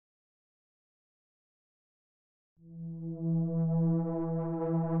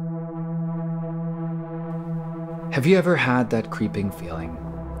Have you ever had that creeping feeling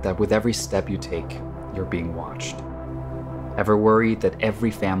that with every step you take, you're being watched? Ever worried that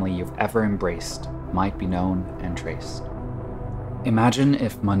every family you've ever embraced might be known and traced? Imagine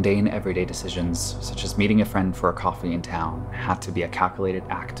if mundane everyday decisions, such as meeting a friend for a coffee in town, had to be a calculated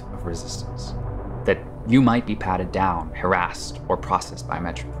act of resistance. That you might be patted down, harassed, or processed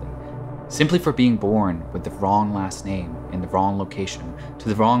biometrically, simply for being born with the wrong last name in the wrong location to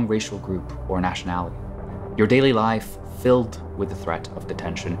the wrong racial group or nationality. Your daily life filled with the threat of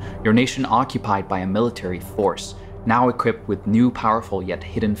detention, your nation occupied by a military force, now equipped with new, powerful, yet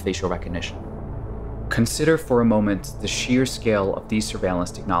hidden facial recognition. Consider for a moment the sheer scale of these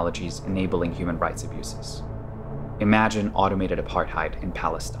surveillance technologies enabling human rights abuses. Imagine automated apartheid in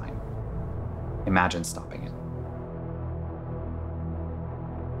Palestine. Imagine stopping it.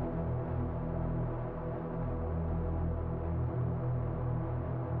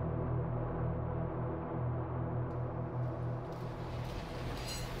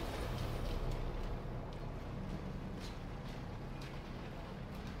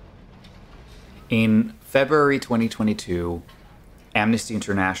 In February 2022, Amnesty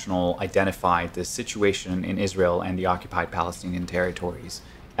International identified the situation in Israel and the occupied Palestinian territories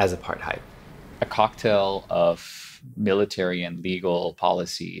as apartheid. A cocktail of military and legal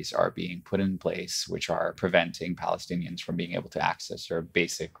policies are being put in place which are preventing Palestinians from being able to access their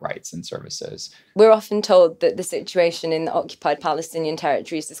basic rights and services. We're often told that the situation in the occupied Palestinian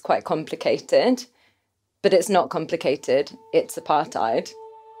territories is quite complicated, but it's not complicated, it's apartheid.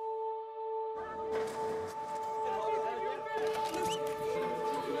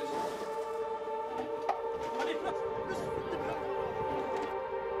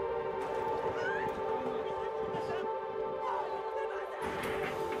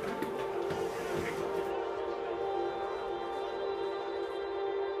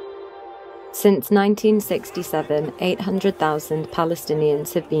 Since 1967, 800,000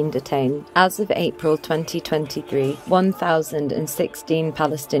 Palestinians have been detained. As of April 2023, 1,016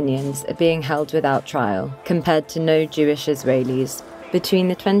 Palestinians are being held without trial, compared to no Jewish Israelis. Between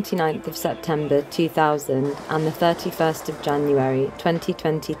the 29th of September 2000 and the 31st of January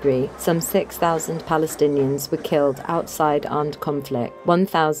 2023, some 6,000 Palestinians were killed outside armed conflict.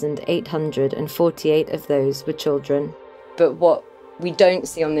 1,848 of those were children. But what we don't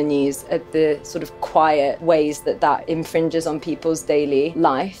see on the news are the sort of quiet ways that infringes on people's daily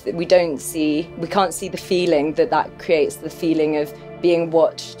life. We can't see the feeling that creates, the feeling of being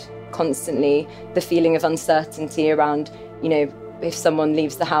watched constantly, the feeling of uncertainty around, if someone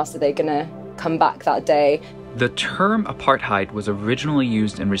leaves the house, are they going to come back that day? The term apartheid was originally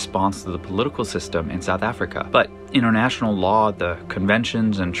used in response to the political system in South Africa, but international law, the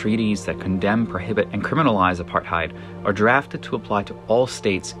conventions and treaties that condemn, prohibit, and criminalize apartheid are drafted to apply to all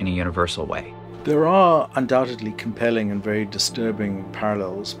states in a universal way. There are undoubtedly compelling and very disturbing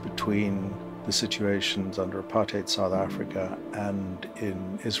parallels between the situations under apartheid South Africa and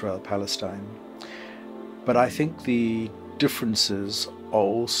in Israel-Palestine. But I think the differences are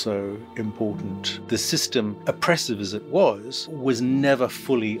also important. The system, oppressive as it was never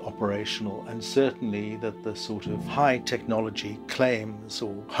fully operational, and certainly that the sort of high technology claims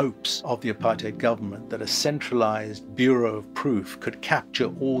or hopes of the apartheid government that a centralized bureau of proof could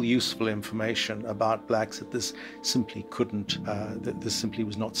capture all useful information about blacks, that this simply couldn't, that this simply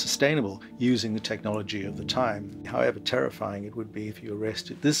was not sustainable using the technology of the time. However terrifying it would be if you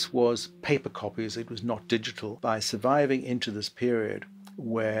arrested. This was paper copies, it was not digital. By surviving into this period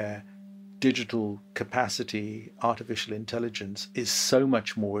where digital capacity, artificial intelligence is so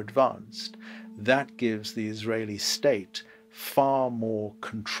much more advanced, that gives the Israeli state far more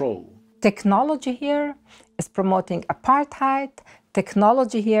control. Technology here is promoting apartheid.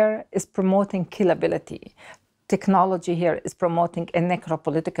 Technology here is promoting killability. Technology here is promoting a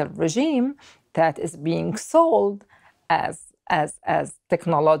necropolitical regime that is being sold as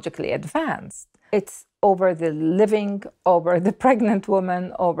technologically advanced. It's over the living, over the pregnant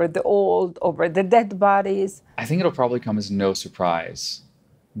woman, over the old, over the dead bodies. I think it'll probably come as no surprise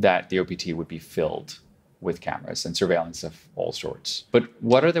that the OPT would be filled with cameras and surveillance of all sorts. But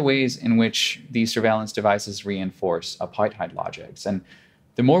what are the ways in which these surveillance devices reinforce apartheid logics? And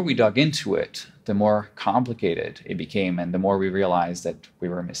the more we dug into it, the more complicated it became, and the more we realized that we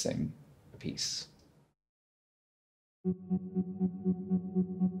were missing a piece.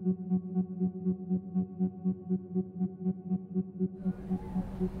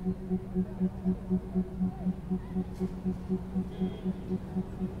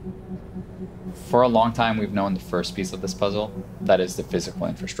 For a long time, we've known the first piece of this puzzle, that is the physical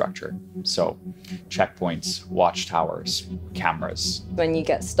infrastructure. So checkpoints, watchtowers, cameras. When you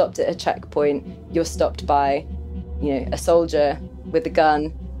get stopped at a checkpoint, you're stopped by, a soldier with a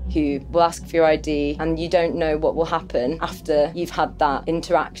gun who will ask for your ID, and you don't know what will happen after you've had that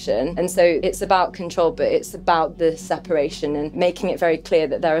interaction. And so it's about control, but it's about the separation and making it very clear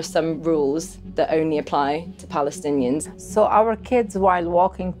that there are some rules that only apply to Palestinians. So our kids, while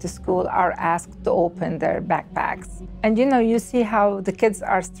walking to school, are asked to open their backpacks. And you see how the kids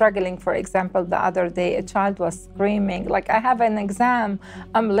are struggling. For example, the other day, a child was screaming, like, I have an exam,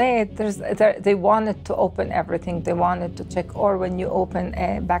 I'm late. They wanted to open everything. They wanted to check. Or when you open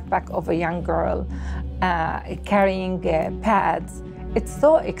a backpack of a young girl carrying pads, it's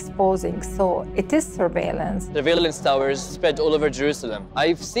so exposing, so it is surveillance. Surveillance towers spread all over Jerusalem.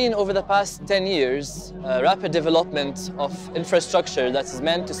 I've seen over the past 10 years rapid development of infrastructure that is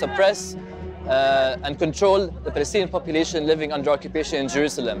meant to suppress and control the Palestinian population living under occupation in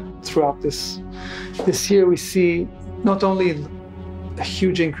Jerusalem. Throughout this year, we see not only a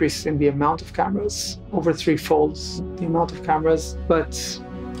huge increase in the amount of cameras, over threefolds the amount of cameras, but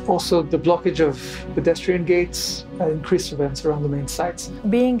also the blockage of pedestrian gates, increased surveillance around the main sites.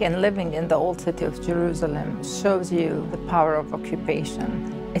 Being and living in the old city of Jerusalem shows you the power of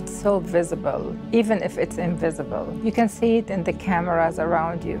occupation. It's so visible, even if it's invisible. You can see it in the cameras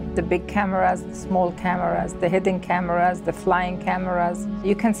around you. The big cameras, the small cameras, the hidden cameras, the flying cameras.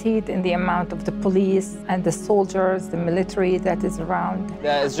 You can see it in the amount of the police and the soldiers, the military that is around.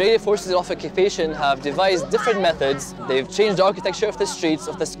 The Israeli forces of occupation have devised different methods. They've changed the architecture of the streets,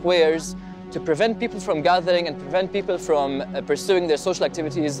 of the squares, to prevent people from gathering and prevent people from pursuing their social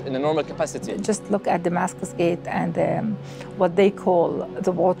activities in a normal capacity. Just look at Damascus Gate and what they call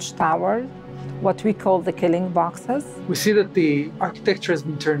the watchtower, what we call the killing boxes. We see that the architecture has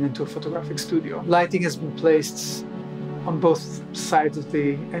been turned into a photographic studio. Lighting has been placed on both sides of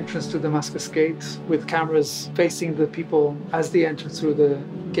the entrance to Damascus Gate, with cameras facing the people as they enter through the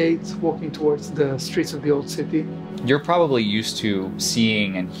gate, walking towards the streets of the old city. You're probably used to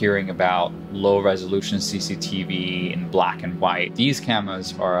seeing and hearing about low-resolution CCTV in black and white. These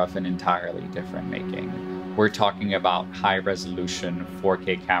cameras are of an entirely different making. We're talking about high-resolution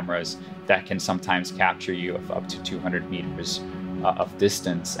 4K cameras that can sometimes capture you of up to 200 meters of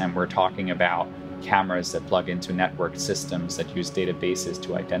distance, and we're talking about cameras that plug into networked systems that use databases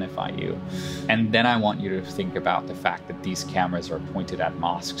to identify you. And then I want you to think about the fact that these cameras are pointed at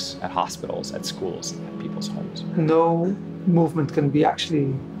mosques, at hospitals, at schools, at people's homes. No movement can be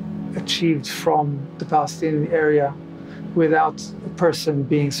actually achieved from the Palestinian area without a person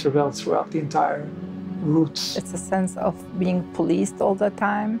being surveilled throughout the entire route. It's a sense of being policed all the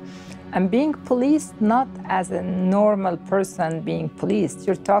time. And being policed not as a normal person being policed.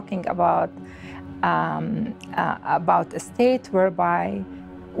 You're talking about a state whereby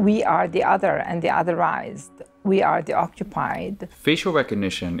we are the other and the otherized. We are the occupied. Facial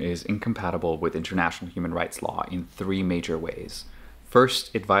recognition is incompatible with international human rights law in three major ways. First,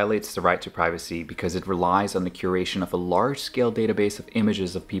 it violates the right to privacy because it relies on the curation of a large-scale database of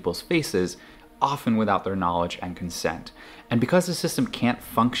images of people's faces, often without their knowledge and consent. And because the system can't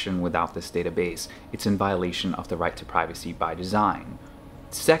function without this database, it's in violation of the right to privacy by design.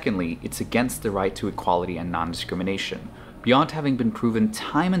 Secondly, it's against the right to equality and non-discrimination. Beyond having been proven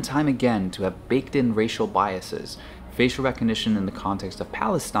time and time again to have baked-in racial biases, facial recognition in the context of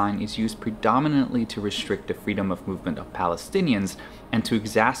Palestine is used predominantly to restrict the freedom of movement of Palestinians and to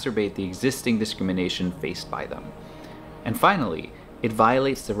exacerbate the existing discrimination faced by them. And finally, it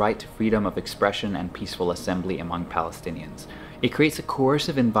violates the right to freedom of expression and peaceful assembly among Palestinians. It creates a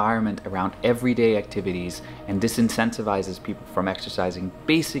coercive environment around everyday activities and disincentivizes people from exercising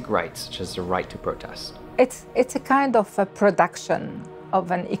basic rights, such as the right to protest. It's a kind of a production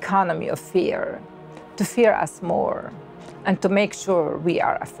of an economy of fear, to fear us more and to make sure we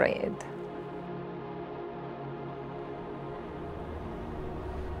are afraid.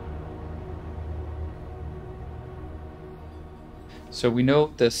 So we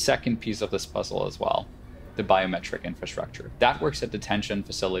know the second piece of this puzzle as well, the biometric infrastructure. That works at detention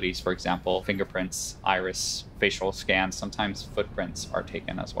facilities, for example, fingerprints, iris, facial scans, sometimes footprints are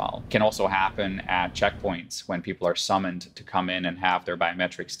taken as well. It can also happen at checkpoints when people are summoned to come in and have their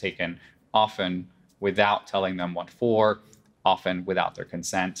biometrics taken, often without telling them what for, often without their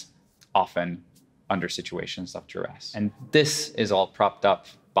consent, often under situations of duress. And this is all propped up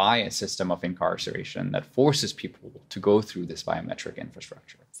by a system of incarceration that forces people to go through this biometric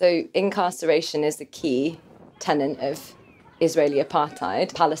infrastructure. So incarceration is a key tenet of Israeli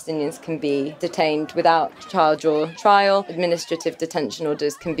apartheid, Palestinians can be detained without charge or trial. Administrative detention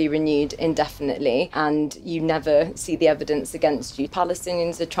orders can be renewed indefinitely, and you never see the evidence against you.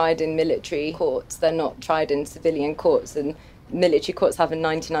 Palestinians are tried in military courts. They're not tried in civilian courts, and military courts have a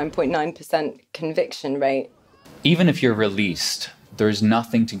 99.9% conviction rate. Even if you're released, there's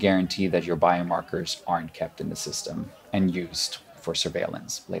nothing to guarantee that your biomarkers aren't kept in the system and used for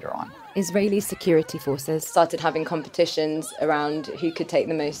surveillance later on. Israeli security forces started having competitions around who could take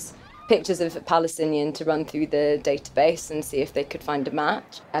the most pictures of a Palestinian to run through the database and see if they could find a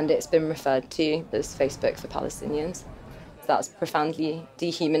match. And it's been referred to as Facebook for Palestinians. That's profoundly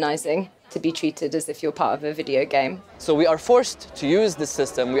dehumanizing, to be treated as if you're part of a video game. So we are forced to use this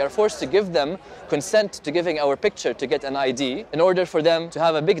system. We are forced to give them consent to giving our picture to get an ID in order for them to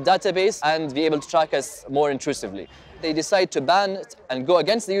have a big database and be able to track us more intrusively. They decide to ban it and go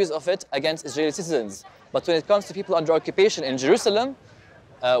against the use of it against Israeli citizens. But when it comes to people under occupation in Jerusalem,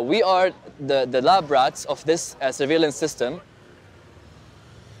 we are the lab rats of this surveillance system.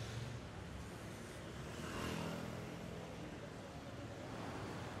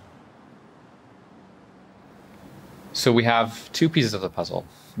 So we have two pieces of the puzzle.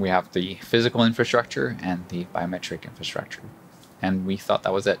 We have the physical infrastructure and the biometric infrastructure. And we thought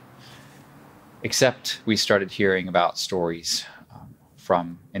that was it. Except we started hearing about stories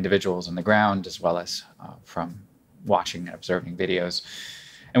from individuals on the ground, as well as from watching and observing videos.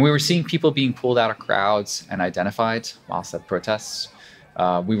 And we were seeing people being pulled out of crowds and identified whilst at protests.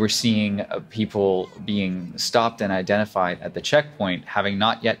 We were seeing people being stopped and identified at the checkpoint, having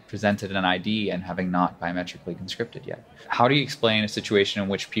not yet presented an ID and having not biometrically conscripted yet. How do you explain a situation in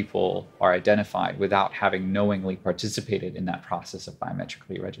which people are identified without having knowingly participated in that process of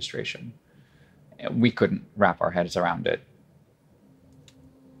biometrically registration? We couldn't wrap our heads around it.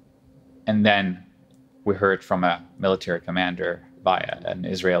 And then we heard from a military commander via an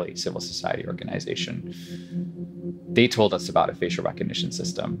Israeli civil society organization. They told us about a facial recognition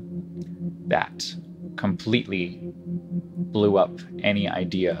system that completely blew up any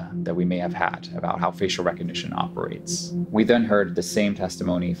idea that we may have had about how facial recognition operates. We then heard the same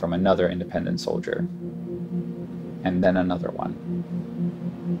testimony from another independent soldier, and then another one.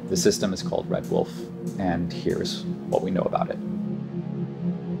 The system is called Red Wolf, and here's what we know about it.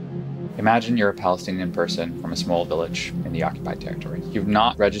 Imagine you're a Palestinian person from a small village in the occupied territory. You've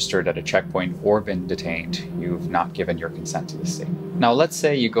not registered at a checkpoint or been detained. You've not given your consent to the state. Now, let's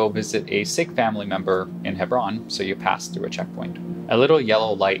say you go visit a sick family member in Hebron, so you pass through a checkpoint. A little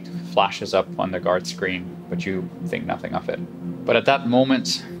yellow light flashes up on the guard screen, but you think nothing of it. But at that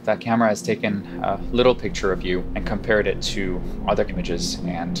moment, that camera has taken a little picture of you and compared it to other images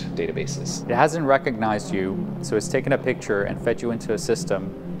and databases. It hasn't recognized you, so it's taken a picture and fed you into a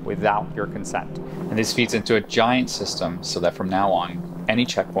system without your consent. And this feeds into a giant system so that from now on, any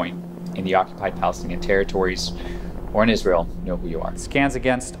checkpoint in the occupied Palestinian territories or in Israel know who you are. It scans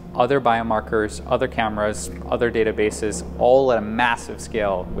against other biomarkers, other cameras, other databases, all at a massive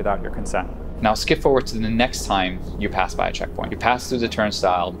scale without your consent. Now skip forward to the next time you pass by a checkpoint. You pass through the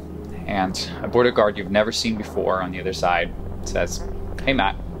turnstile and a border guard you've never seen before on the other side says, "Hey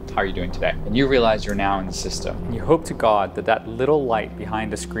Matt, how are you doing today?" And you realize you're now in the system. And you hope to God that that little light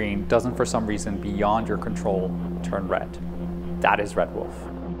behind the screen doesn't, for some reason beyond your control, turn red. That is Red Wolf.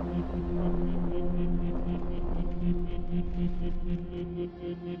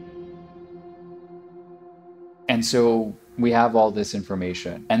 And so we have all this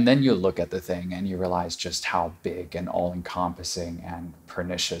information, and then you look at the thing and you realize just how big and all-encompassing and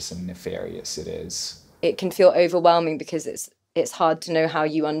pernicious and nefarious it is. It can feel overwhelming because it's hard to know how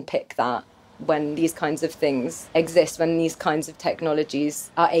you unpick that when these kinds of things exist, when these kinds of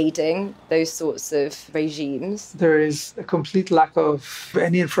technologies are aiding those sorts of regimes. There is a complete lack of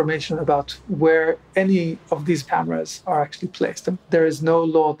any information about where any of these cameras are actually placed. There is no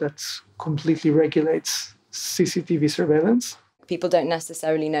law that completely regulates CCTV surveillance. People don't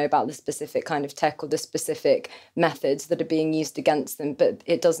necessarily know about the specific kind of tech or the specific methods that are being used against them, but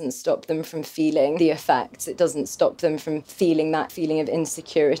it doesn't stop them from feeling the effects. It doesn't stop them from feeling that feeling of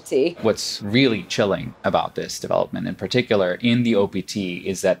insecurity. What's really chilling about this development, in particular in the OPT,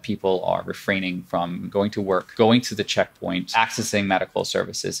 is that people are refraining from going to work, going to the checkpoint, accessing medical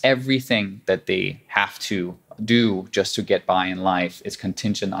services. Everything that they have to do just to get by in life is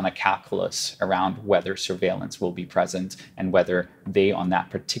contingent on a calculus around whether surveillance will be present and whether they on that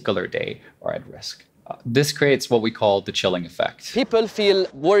particular day are at risk. This creates what we call the chilling effect. People feel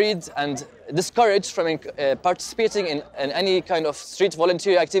worried and discouraged from participating in any kind of street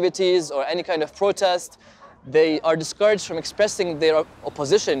volunteer activities or any kind of protest. They are discouraged from expressing their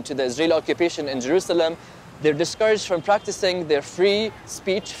opposition to the Israeli occupation in Jerusalem. They're discouraged from practicing their free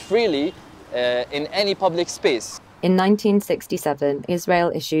speech freely in any public space. In 1967,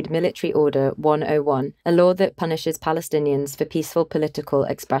 Israel issued Military Order 101, a law that punishes Palestinians for peaceful political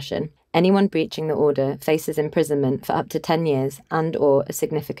expression. Anyone breaching the order faces imprisonment for up to 10 years and/or a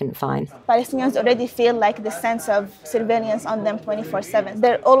significant fine. Palestinians already feel like the sense of surveillance on them 24/7.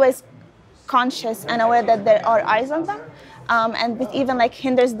 They're always conscious and aware that there are eyes on them, and it even like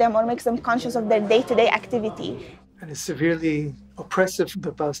hinders them or makes them conscious of their day-to-day activity. And it's severely oppressive to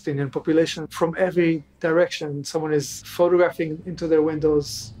the Palestinian population from every direction. Someone is photographing into their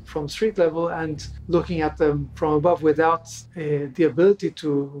windows from street level and looking at them from above without the ability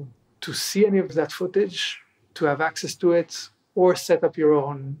to see any of that footage, to have access to it, or set up your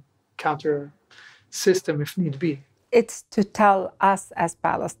own counter system if need be. It's to tell us as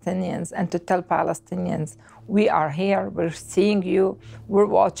Palestinians and to tell Palestinians, we are here, we're seeing you,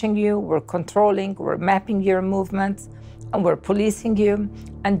 we're watching you, we're controlling, we're mapping your movements, and we're policing you,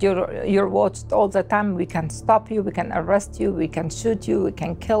 and you're watched all the time. We can stop you, we can arrest you, we can shoot you, we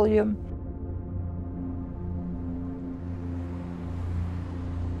can kill you.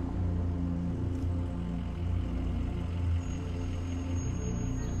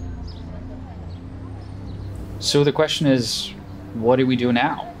 So the question is, what do we do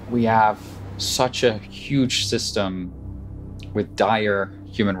now? We have such a huge system with dire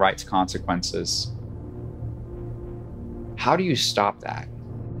human rights consequences. How do you stop that?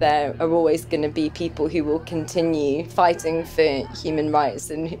 There are always going to be people who will continue fighting for human rights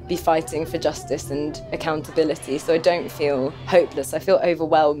and be fighting for justice and accountability. So I don't feel hopeless. I feel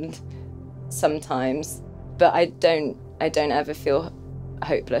overwhelmed sometimes, but I don't ever feel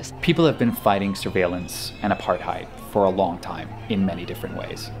hopeless. People have been fighting surveillance and apartheid for a long time in many different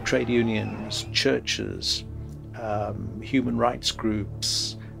ways. Trade unions, churches, human rights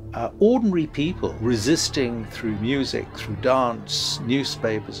groups, ordinary people resisting through music, through dance,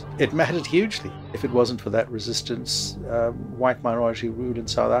 newspapers. It mattered hugely. If it wasn't for that resistance, white minority rule in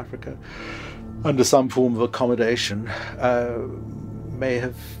South Africa, under some form of accommodation, may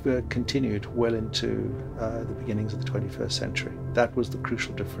have continued well into the beginnings of the 21st century. That was the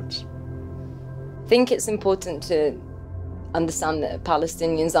crucial difference. I think it's important to understand that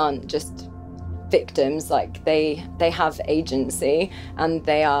Palestinians aren't just victims, like they have agency, and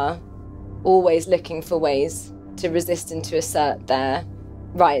they are always looking for ways to resist and to assert their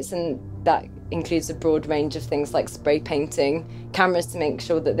rights, and that includes a broad range of things like spray painting cameras to make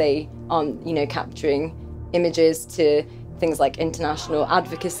sure that they aren't, capturing images, to things like international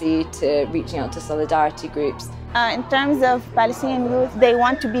advocacy, to reaching out to solidarity groups. In terms of Palestinian youth, they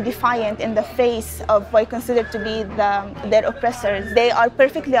want to be defiant in the face of what I consider to be their oppressors. They are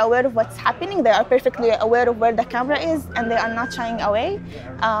perfectly aware of what's happening, they are perfectly aware of where the camera is, and they are not shying away.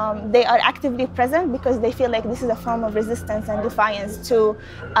 They are actively present because they feel like this is a form of resistance and defiance, to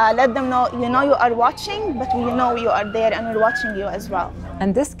let them know, you are watching, but we know you are there and we're watching you as well.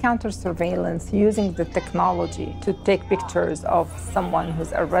 And this counter-surveillance, using the technology to take pictures of someone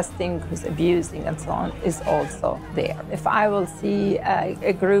who's arresting, who's abusing, and so on, is also there. If I will see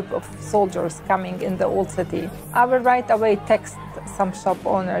a group of soldiers coming in the old city, I will right away text some shop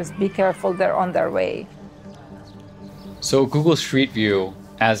owners, be careful, they're on their way. So Google Street View,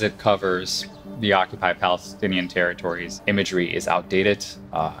 as it covers the occupied Palestinian territories, imagery is outdated,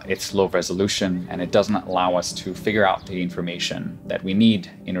 it's low resolution, and it doesn't allow us to figure out the information that we need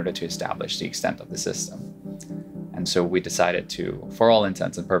in order to establish the extent of the system. And so we decided to, for all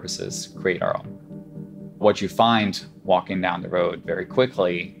intents and purposes, create our own. What you find walking down the road very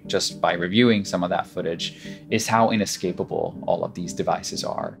quickly, just by reviewing some of that footage, is how inescapable all of these devices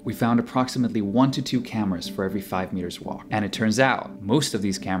are. We found approximately 1 to 2 cameras for every 5 meters walk. And it turns out most of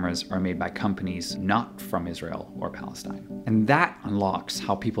these cameras are made by companies not from Israel or Palestine. And that unlocks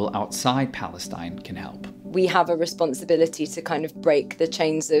how people outside Palestine can help. We have a responsibility to kind of break the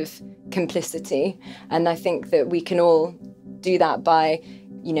chains of complicity. And I think that we can all do that by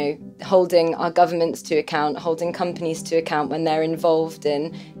holding our governments to account, holding companies to account when they're involved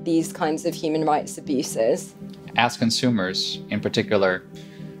in these kinds of human rights abuses. As consumers, in particular,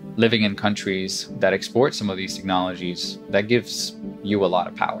 living in countries that export some of these technologies, that gives you a lot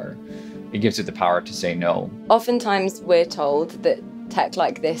of power. It gives you the power to say no. Oftentimes we're told that tech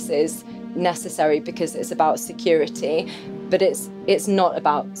like this is necessary because it's about security, but it's not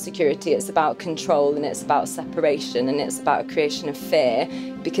about security, it's about control, and it's about separation, and it's about a creation of fear,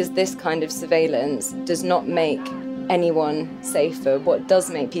 because this kind of surveillance does not make anyone safer. What does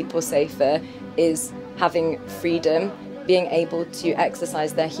make people safer is having freedom being able to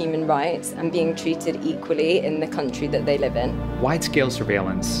exercise their human rights and being treated equally in the country that they live in. Wide-scale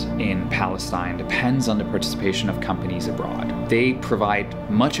surveillance in Palestine depends on the participation of companies abroad. They provide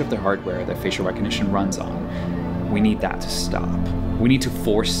much of the hardware that facial recognition runs on. We need that to stop. We need to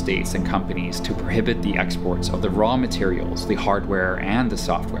force states and companies to prohibit the exports of the raw materials, the hardware and the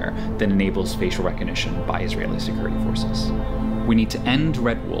software that enables facial recognition by Israeli security forces. We need to end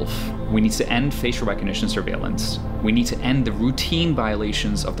Red Wolf. We need to end facial recognition surveillance. We need to end the routine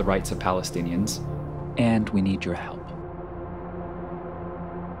violations of the rights of Palestinians. And we need your help.